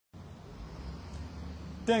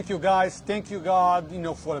Thank you, guys. Thank you, God,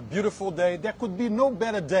 for a beautiful day. There could be no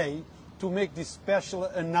better day to make this special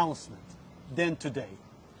announcement than today.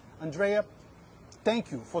 Andrea, thank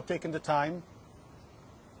you for taking the time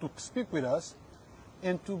to speak with us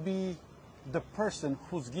and to be the person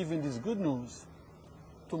who's giving this good news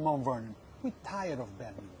to Mount Vernon. We're tired of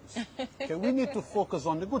bad news. Okay, we need to focus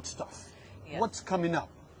on the good stuff. Yes. What's coming up?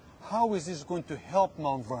 How is this going to help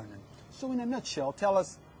Mount Vernon? So in a nutshell, tell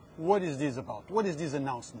us, what is this about? What is this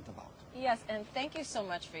announcement about? Yes, and thank you so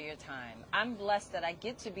much for your time. I'm blessed that I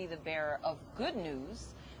get to be the bearer of good news,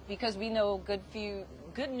 because we know good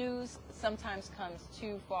news sometimes comes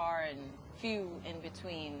too far and few in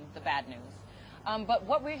between the bad news. But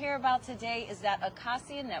what we're here about today is that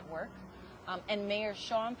Acacia Network and Mayor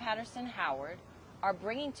Patterson-Howard are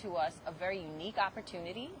bringing to us a very unique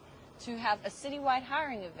opportunity to have a citywide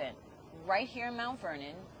hiring event right here in Mount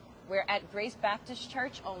Vernon. We're at Grace Baptist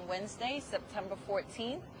Church on Wednesday, September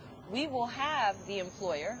 14th. We will have the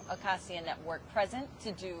employer, Acacia Network, present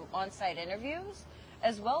to do on-site interviews,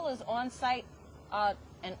 as well as on-site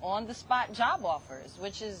and on-the-spot job offers,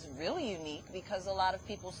 which is really unique because a lot of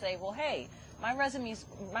people say, well, hey, my resume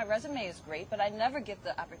is great, but I never get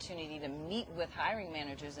the opportunity to meet with hiring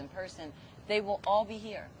managers in person. They will all be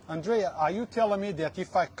here. Andrea, are you telling me that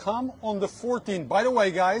if I come on the 14th, by the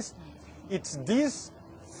way, guys, it's this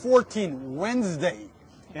 14 Wednesday,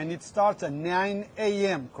 and it starts at 9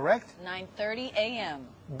 a.m., correct? 9:30 a.m.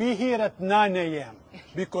 Be here at 9 a.m.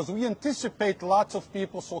 because we anticipate lots of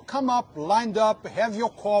people. So come up, lined up, have your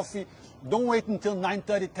coffee. Don't wait until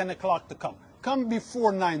 9:30, 10 o'clock to come. Come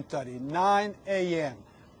before 9:30, 9 a.m.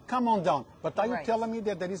 Come on down. But are you telling me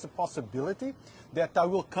that there is a possibility that I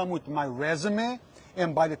will come with my resume,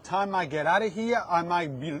 and by the time I get out of here, I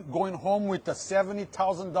might be going home with a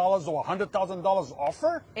 $70,000 or $100,000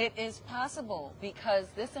 offer? It is possible, because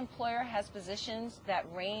this employer has positions that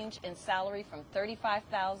range in salary from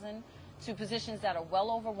 $35,000 to positions that are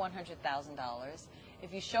well over $100,000.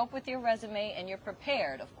 If you show up with your resume and you're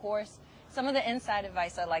prepared, of course, some of the inside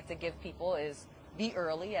advice I like to give people is be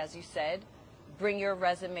early, as you said. Bring your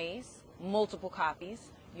resumes, multiple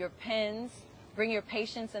copies, your pens, bring your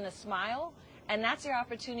patience and a smile. And that's your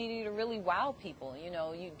opportunity to really wow people. You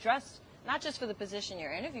know, you dress not just for the position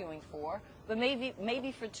you're interviewing for, but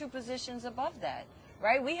maybe for two positions above that,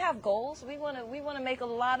 right? We have goals. We want to make a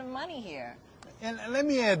lot of money here. And let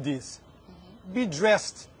me add this. Be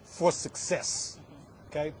dressed for success,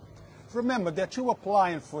 okay? Remember that you're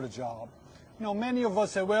applying for the job. You know, many of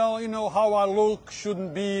us say, well, how I look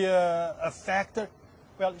shouldn't be a factor.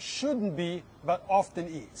 Well, it shouldn't be, but often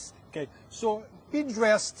is, okay? So be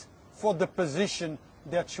dressed for the position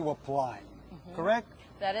that you're applying, correct?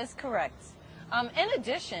 That is correct. In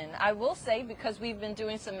addition, I will say, because we've been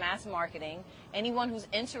doing some mass marketing, anyone who's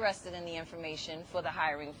interested in the information for the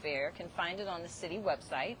hiring fair can find it on the city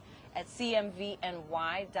website at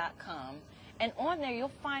cmvny.com. And on there, you'll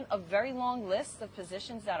find a very long list of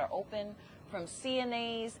positions that are open, from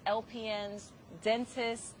CNAs, LPNs,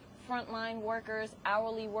 dentists, frontline workers,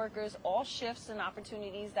 hourly workers, all shifts and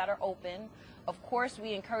opportunities that are open. Of course,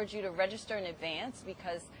 we encourage you to register in advance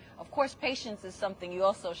because, of course, patience is something you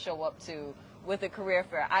also show up to with a career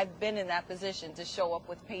fair. I've been in that position to show up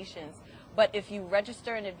with patience. But if you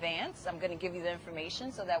register in advance, I'm going to give you the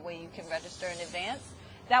information so that way you can register in advance.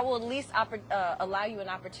 That will at least allow you an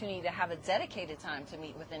opportunity to have a dedicated time to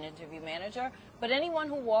meet with an interview manager. But anyone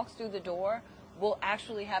who walks through the door will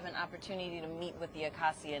actually have an opportunity to meet with the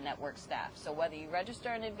Acacia Network staff. So whether you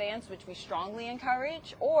register in advance, which we strongly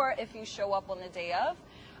encourage, or if you show up on the day of,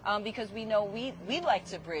 because we know we like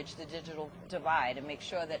to bridge the digital divide and make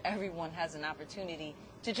sure that everyone has an opportunity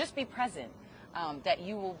to just be present, that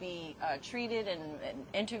you will be treated and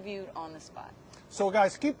interviewed on the spot. So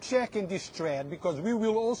guys, keep checking this thread because we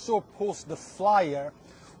will also post the flyer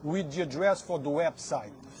with the address for the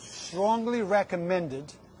website. Strongly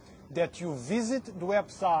recommended that you visit the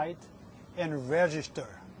website and register.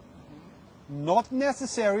 Not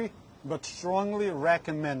necessary, but strongly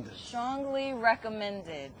recommended. Strongly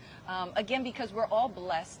recommended. Again, because we're all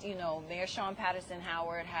blessed, Mayor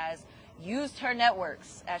Patterson-Howard has used her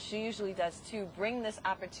networks, as she usually does, to bring this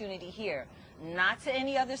opportunity here. Not to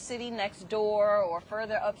any other city next door or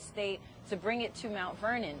further upstate, to bring it to Mount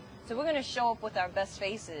Vernon. So we're going to show up with our best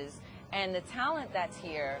faces, and the talent that's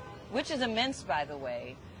here, which is immense, by the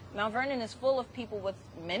way. Mount Vernon is full of people with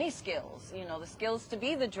many skills, the skills to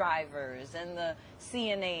be the drivers and the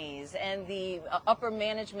CNAs and the upper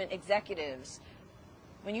management executives.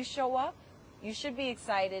 When you show up, you should be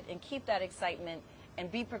excited and keep that excitement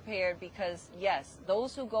and be prepared because, yes,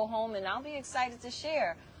 those who go home, and I'll be excited to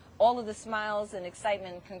share all of the smiles and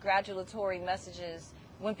excitement and congratulatory messages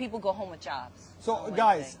when people go home with jobs. So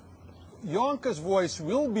guys, Yonkers Voice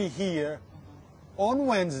will be here on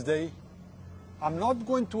Wednesday. I'm not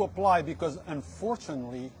going to apply because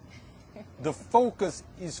unfortunately the focus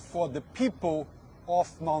is for the people of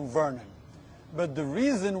Mount Vernon. But the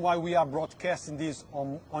reason why we are broadcasting this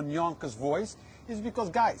on Yonkers Voice is because,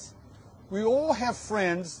 guys, we all have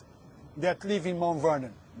friends that live in Mount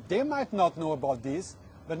Vernon. They might not know about this,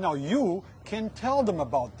 but now you can tell them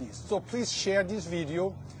about this. So please share this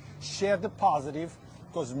video, share the positive,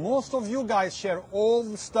 because most of you guys share all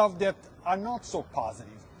the stuff that are not so positive.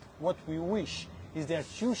 What we wish is that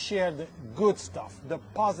you share the good stuff, the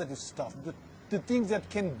positive stuff, the things that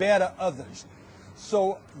can better others.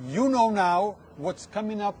 So you know now what's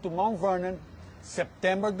coming up to Mount Vernon,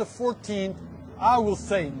 September the 14th. I will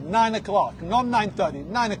say 9 o'clock, not 9:30,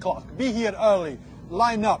 9 o'clock. Be here early,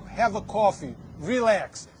 line up, have a coffee,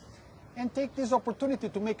 relax, and take this opportunity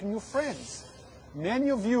to make new friends. Many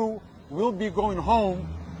of you will be going home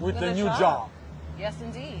with a new job. Yes,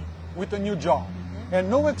 indeed. With a new job. And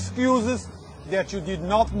no excuses that you did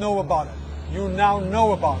not know about it. You now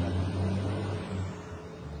know about it.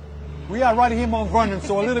 We are right here in Mount Vernon,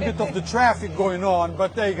 so a little bit of the traffic going on,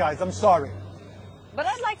 but hey guys, I'm sorry. But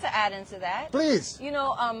I'd like to add into that. Please. You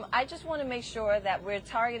know, I just want to make sure that we're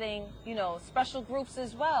targeting, you know, special groups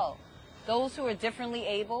as well. Those who are differently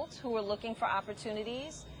abled, who are looking for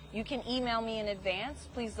opportunities. You can email me in advance.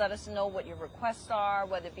 Please let us know what your requests are,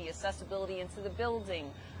 whether it be accessibility into the building,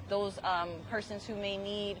 those persons who may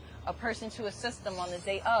need a person to assist them on the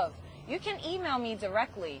day of. You can email me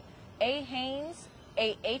directly, ahaynes,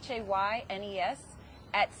 AHAYNES,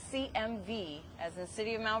 at CMV, as in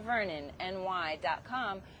City of Mount Vernon,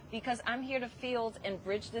 NY.com, because I'm here to field and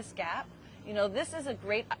bridge this gap. You know, this is a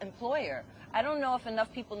great employer. I don't know if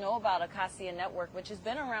enough people know about Acacia Network, which has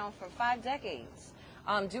been around for 5 decades,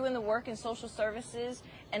 doing the work in social services,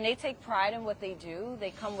 and they take pride in what they do.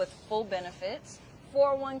 They come with full benefits,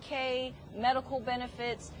 401k, medical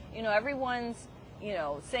benefits. You know, everyone's, you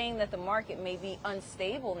know, saying that the market may be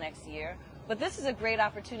unstable next year, but this is a great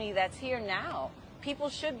opportunity that's here now. People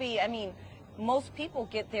should be, I mean, most people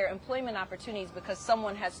get their employment opportunities because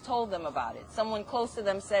someone has told them about it. Someone close to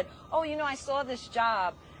them said, oh, you know, I saw this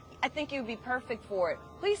job. I think you'd be perfect for it.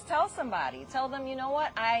 Please tell somebody. Tell them, you know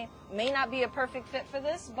what, I may not be a perfect fit for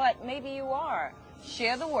this, but maybe you are.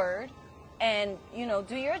 Share the word and, you know,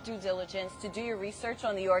 do your due diligence to do your research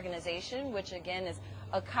on the organization, which again is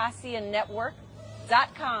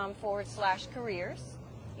acacianetwork.com/careers.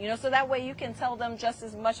 You know, so that way you can tell them just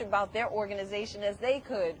as much about their organization as they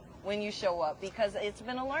could when you show up, because it's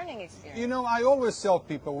been a learning experience. You know, I always tell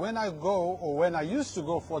people when I go, or when I used to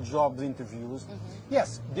go for job interviews,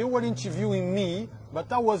 yes, they were interviewing me,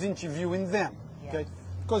 but I was interviewing them, okay?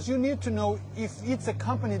 Because you need to know if it's a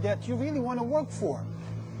company that you really want to work for.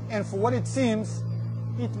 And for what it seems,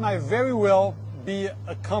 it might very well be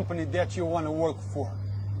a company that you want to work for.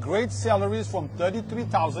 Great salaries from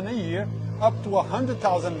 $33,000 a year up to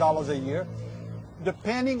 $100,000 a year,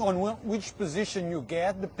 depending on which position you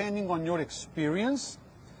get, depending on your experience.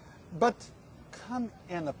 But come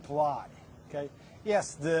and apply, okay?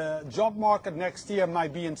 Yes, the job market next year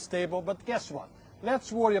might be unstable, but guess what?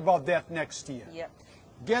 Let's worry about that next year. Yep.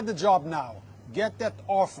 Get the job now. Get that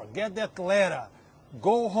offer. Get that letter.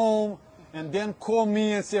 Go home and then call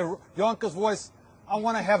me and say, Yonkers Voice, I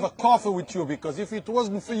want to have a coffee with you, because if it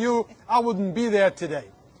wasn't for you, I wouldn't be there today.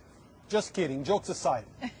 Just kidding, jokes aside.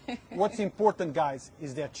 What's important, guys,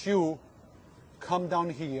 is that you come down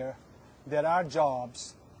here. There are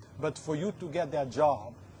jobs, but for you to get that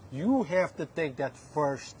job, you have to take that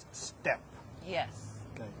first step. Yes.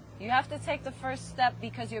 Okay. You have to take the first step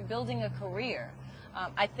because you're building a career.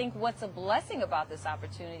 I think what's a blessing about this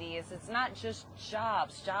opportunity is it's not just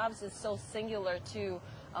jobs. Jobs is so singular to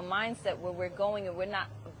a mindset where we're going and we're not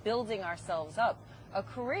building ourselves up. A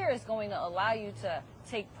career is going to allow you to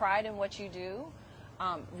take pride in what you do,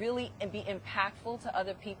 really be impactful to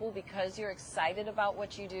other people because you're excited about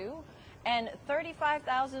what you do. And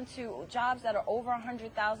 $35,000 to jobs that are over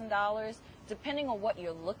 $100,000, depending on what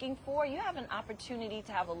you're looking for, you have an opportunity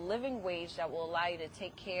to have a living wage that will allow you to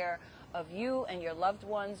take care of you and your loved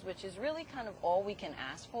ones, which is really kind of all we can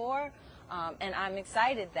ask for. And I'm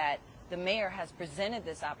excited that the mayor has presented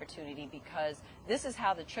this opportunity, because this is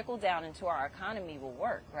how the trickle down into our economy will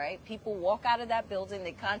work, right? People walk out of that building,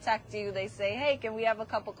 they contact you, they say, hey, can we have a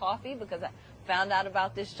cup of coffee? Because I found out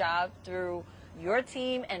about this job through your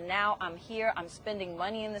team, and now I'm here, I'm spending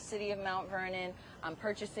money in the city of Mount Vernon, I'm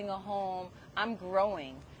purchasing a home, I'm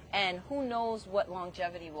growing, and who knows what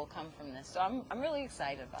longevity will come from this. So I'm really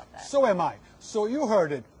excited about that. So am I. So you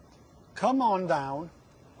heard it. Come on down,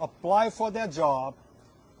 apply for that job,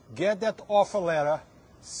 get that offer letter,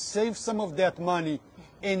 save some of that money,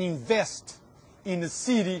 and invest in the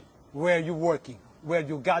city where you're working, where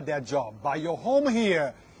you got that job. Buy your home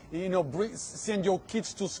here, you know, send your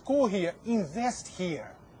kids to school here, invest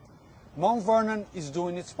here. Mount Vernon is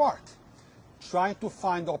doing its part, trying to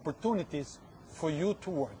find opportunities for you to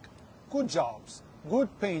work. Good jobs, good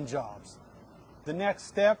paying jobs. The next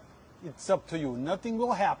step, it's up to you. Nothing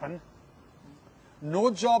will happen.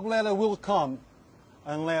 No job letter will come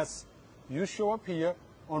unless you show up here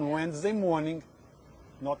on Wednesday morning,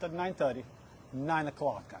 not at 9:30, 9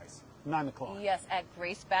 o'clock, guys. 9 o'clock. Yes, at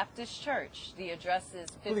Grace Baptist Church. The address is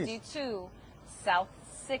 52 South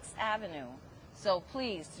 6th Avenue. So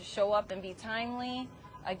please, to show up and be timely.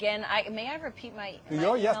 Again, may I repeat my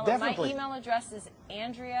email? Yes, definitely. My email address is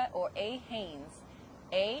Andrea or A Haynes,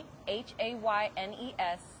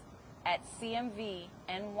 AHAYNES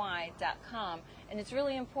 @cmvny.com. And it's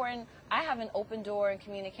really important. I have an open door in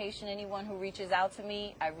communication. Anyone who reaches out to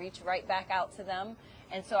me, I reach right back out to them.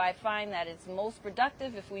 And so I find that it's most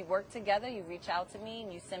productive if we work together. You reach out to me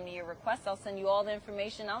and you send me your request. I'll send you all the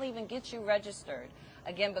information. I'll even get you registered.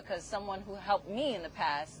 Again, because someone who helped me in the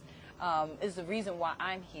past is the reason why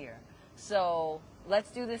I'm here. So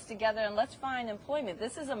let's do this together and let's find employment.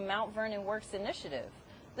 This is a Mount Vernon Works initiative.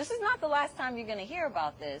 This is not the last time you're going to hear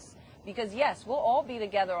about this, because yes, we'll all be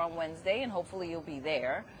together on Wednesday and hopefully you'll be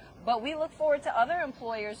there. But we look forward to other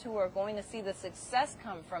employers who are going to see the success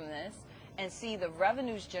come from this and see the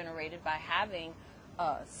revenues generated by having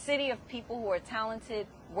a city of people who are talented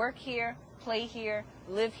work here, play here,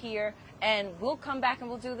 live here, and we'll come back and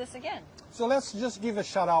we'll do this again. So let's just give a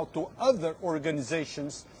shout out to other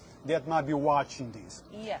organizations that might be watching this.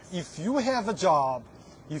 Yes. If you have a job,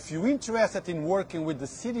 if you're interested in working with the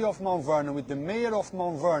city of Mount Vernon, with the mayor of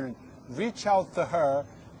Mount Vernon, reach out to her,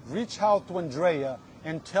 reach out to Andrea,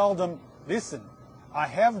 and tell them, listen, I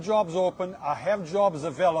have jobs open, I have jobs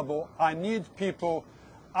available, I need people,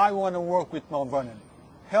 I want to work with Mount Vernon.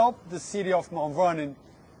 Help the city of Mount Vernon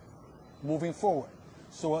moving forward.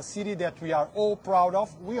 So a city that we are all proud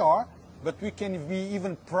of, we are, but we can be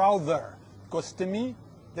even prouder, because to me,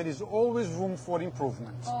 there is always room for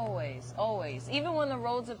improvement. Always, always. Even when the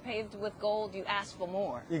roads are paved with gold, you ask for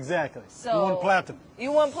more. Exactly. So, you want platinum.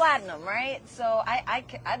 You want platinum, right? So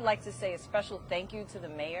I'd like to say a special thank you to the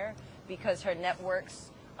mayor, because her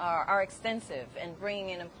networks are extensive, and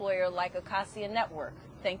bringing an employer like Acacia Network,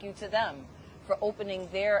 thank you to them for opening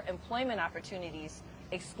their employment opportunities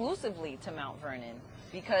exclusively to Mount Vernon,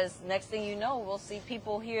 because next thing you know, we'll see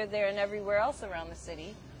people here, there, and everywhere else around the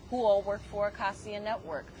city who all work for Acacia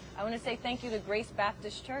Network. I want to say thank you to Grace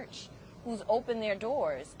Baptist Church, who's opened their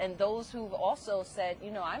doors, and those who've also said,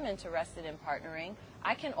 you know, I'm interested in partnering.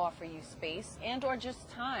 I can offer you space and or just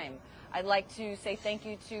time. I'd like to say thank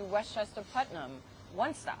you to Westchester Putnam,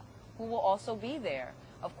 One Stop, who will also be there.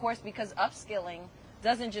 Of course, because upskilling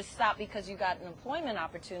doesn't just stop because you got an employment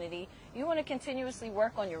opportunity. You want to continuously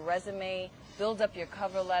work on your resume, build up your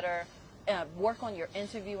cover letter, work on your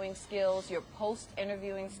interviewing skills, your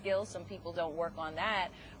post-interviewing skills. Some people don't work on that.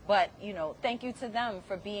 But, you know, thank you to them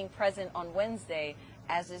for being present on Wednesday,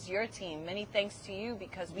 as is your team. Many thanks to you,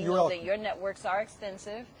 because we know that your networks are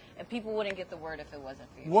extensive, and people wouldn't get the word if it wasn't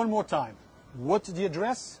for you. One more time. What's the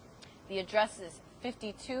address? The address is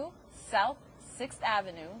 52 South 6th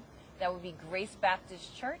Avenue. That would be Grace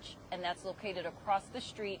Baptist Church, and that's located across the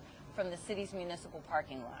street from the city's municipal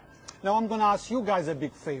parking lot. Now I'm going to ask you guys a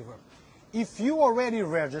big favor. If you already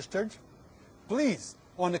registered, please,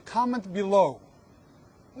 on the comment below,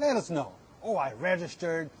 let us know. Oh, I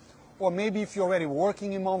registered. Or maybe if you're already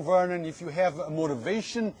working in Mount Vernon, if you have a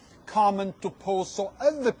motivation comment to post so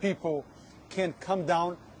other people can come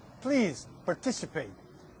down, please participate.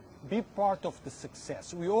 Be part of the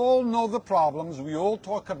success. We all know the problems, we all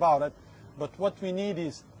talk about it, but what we need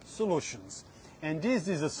is solutions. And this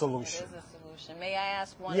is a solution. It is a solution. May I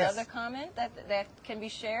ask one other comment that can be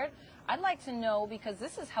shared? I'd like to know, because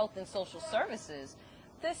this is health and social services,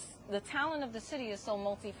 the talent of the city is so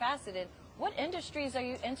multifaceted. What industries are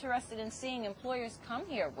you interested in seeing employers come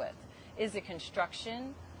here with? Is it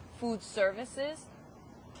construction, food services?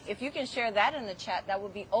 If you can share that in the chat, that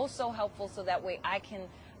would be oh so helpful, so that way I can,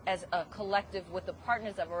 as a collective with the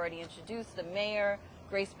partners I've already introduced, the mayor,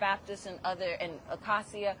 Grace Baptist, and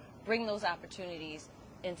Acacia, bring those opportunities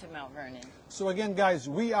into Mount Vernon. So again, guys,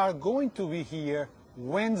 we are going to be here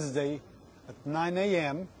Wednesday at 9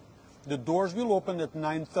 a.m. The doors will open at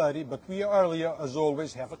 9:30, but we earlier, as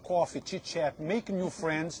always, have a coffee, chit-chat, make new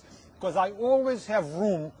friends, because I always have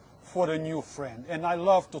room for a new friend, and I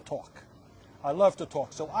love to talk. I love to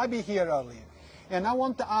talk, so I'll be here earlier. And I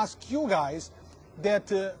want to ask you guys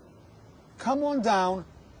that come on down,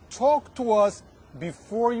 talk to us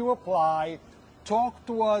before you apply. Talk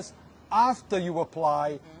to us after you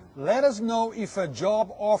apply. Let us know if a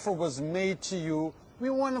job offer was made to you. We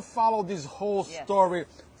want to follow this whole story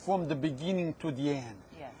from the beginning to the end.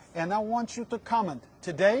 Yes. And I want you to comment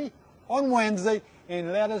today on Wednesday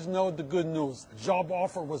and let us know the good news. A job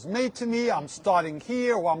offer was made to me. I'm starting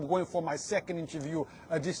here, or I'm going for my second interview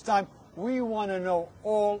at this time. We want to know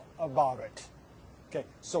all about it. Okay,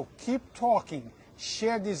 so keep talking.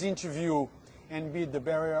 Share this interview and be the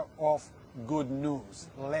bearer of good news.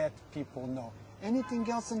 Let people know. Anything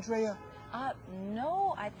else, Andrea?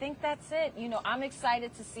 No, I think that's it. You know, I'm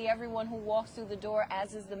excited to see everyone who walks through the door,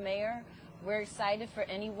 as is the mayor. We're excited for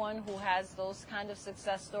anyone who has those kind of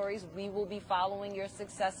success stories. We will be following your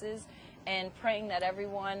successes and praying that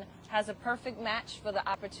everyone has a perfect match for the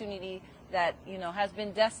opportunity that, you know, has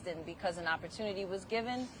been destined, because an opportunity was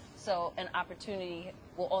given, so an opportunity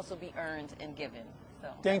will also be earned and given. So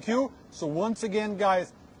thank you. So once again,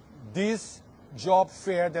 guys, this job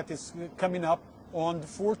fair that is coming up on the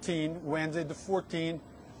 14th, Wednesday the 14th,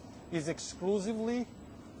 is exclusively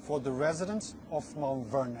for the residents of Mount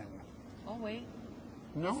Vernon. Oh, wait.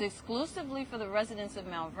 No? It's exclusively for the residents of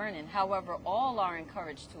Mount Vernon. However, all are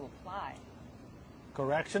encouraged to apply.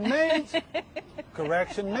 Correction made.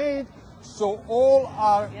 Correction made. So all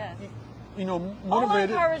are, Yes. you know, All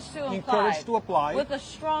motivated, encouraged to apply, apply. with a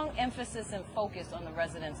strong emphasis and focus on the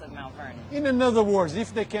residents of Mount Vernon. In other words,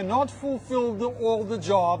 if they cannot fulfill all the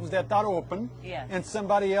jobs that are open, Yes. and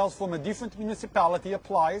somebody else from a different municipality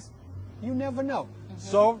applies, you never know.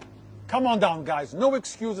 So come on down, guys. No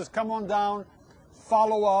excuses. Come on down.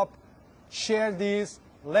 Follow up. Share this.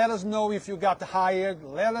 Let us know if you got hired.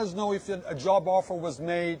 Let us know if a job offer was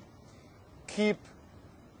made. Keep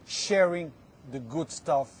sharing the good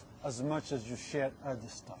stuff as much as you share other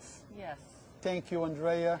stuff. Yes. Thank you,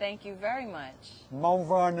 Andrea. Thank you very much. Mount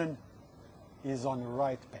Vernon is on the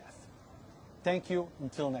right path. Thank you.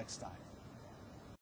 Until next time.